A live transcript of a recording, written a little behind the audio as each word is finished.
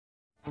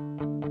Hey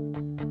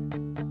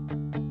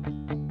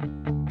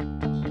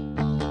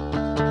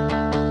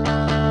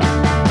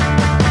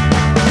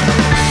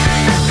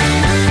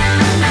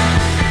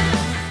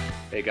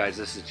guys,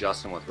 this is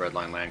Justin with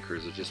Redline Land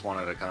Cruiser. Just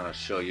wanted to kind of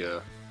show you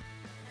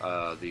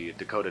the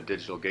Dakota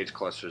Digital gauge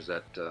clusters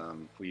that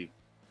we've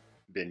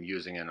been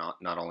using in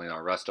not only in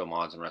our resto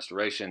mods and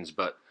restorations,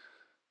 but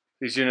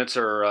these units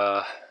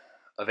are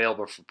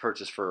available for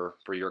purchase for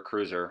your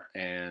cruiser.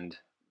 And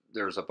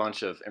there's a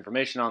bunch of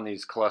information on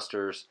these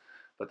clusters,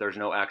 but there's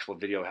no actual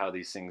video how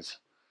these things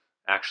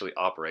actually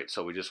operate.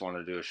 So we just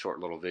wanted to do a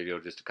short little video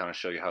just to kind of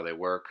show you how they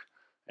work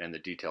and the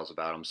details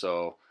about them.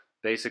 So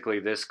basically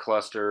this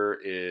cluster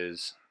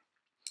is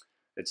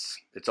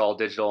it's all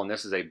digital, and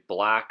this is a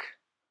black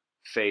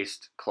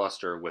faced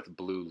cluster with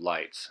blue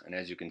lights. And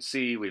as you can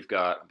see, we've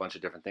got a bunch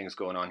of different things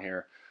going on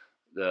here.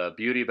 The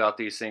beauty about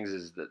these things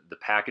is that the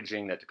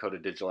packaging that Dakota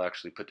Digital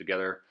actually put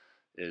together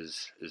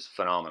is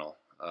phenomenal.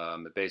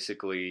 It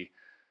basically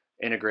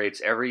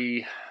integrates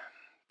everything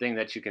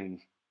that you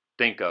can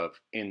think of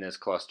in this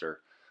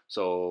cluster.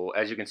 So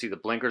as you can see, the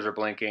blinkers are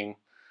blinking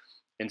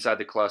inside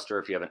the cluster.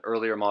 If you have an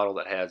earlier model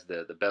that has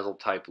the bezel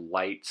type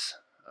lights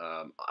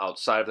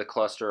outside of the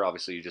cluster,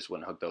 obviously you just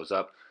wouldn't hook those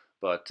up,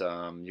 but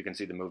you can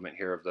see the movement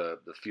here of the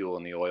fuel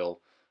and the oil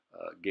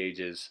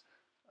gauges.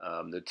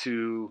 The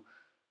two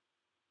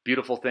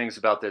beautiful things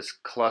about this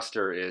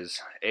cluster is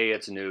A,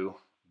 it's new,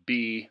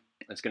 B,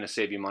 it's going to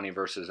save you money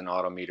versus an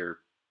autometer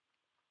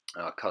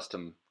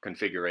custom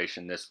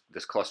configuration.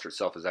 This cluster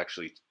itself is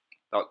actually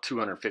about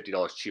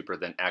 $250 cheaper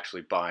than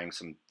actually buying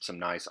some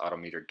nice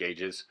autometer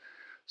gauges.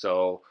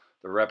 So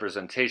the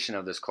representation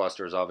of this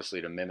cluster is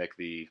obviously to mimic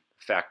the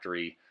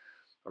factory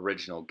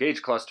original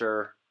gauge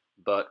cluster,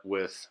 but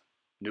with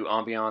new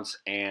ambiance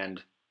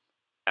and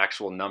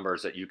actual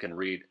numbers that you can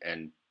read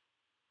and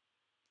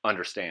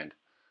understand.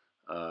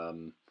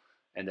 And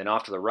then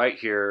off to the right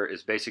here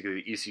is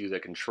basically the ECU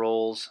that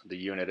controls the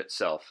unit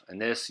itself.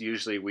 And this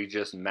usually we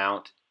just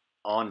mount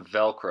on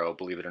Velcro,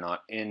 believe it or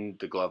not, in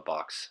the glove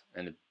box.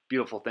 And the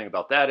beautiful thing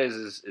about that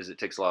is it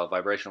takes a lot of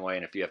vibration away,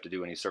 and if you have to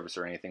do any service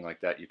or anything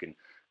like that, you can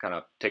kind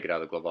of take it out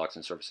of the glove box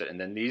and service it. And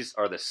then these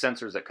are the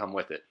sensors that come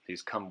with it.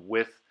 These come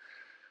with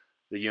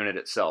the unit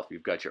itself.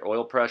 You've got your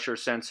oil pressure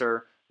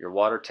sensor, your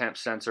water temp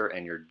sensor,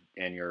 and your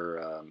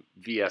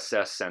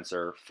VSS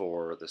sensor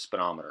for the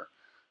speedometer.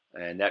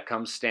 And that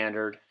comes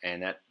standard,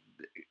 and that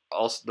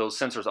also, those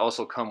sensors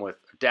also come with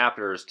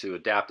adapters to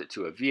adapt it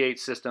to a V8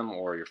 system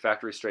or your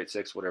factory straight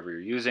 6, whatever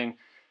you're using.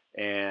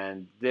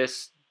 And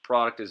this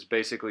product is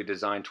basically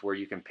designed to where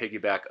you can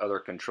piggyback other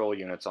control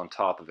units on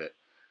top of it.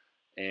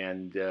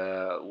 And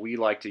we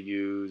like to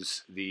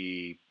use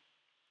the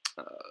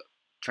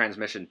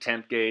transmission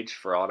temp gauge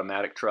for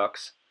automatic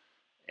trucks,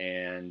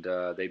 and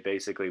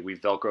we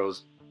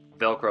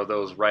velcro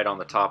those right on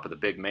the top of the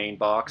big main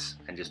box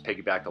and just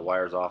piggyback the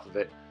wires off of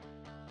it.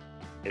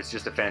 It's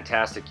just a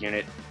fantastic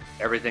unit.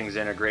 Everything's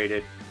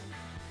integrated.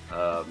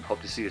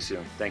 Hope to see you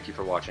soon. Thank you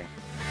for watching.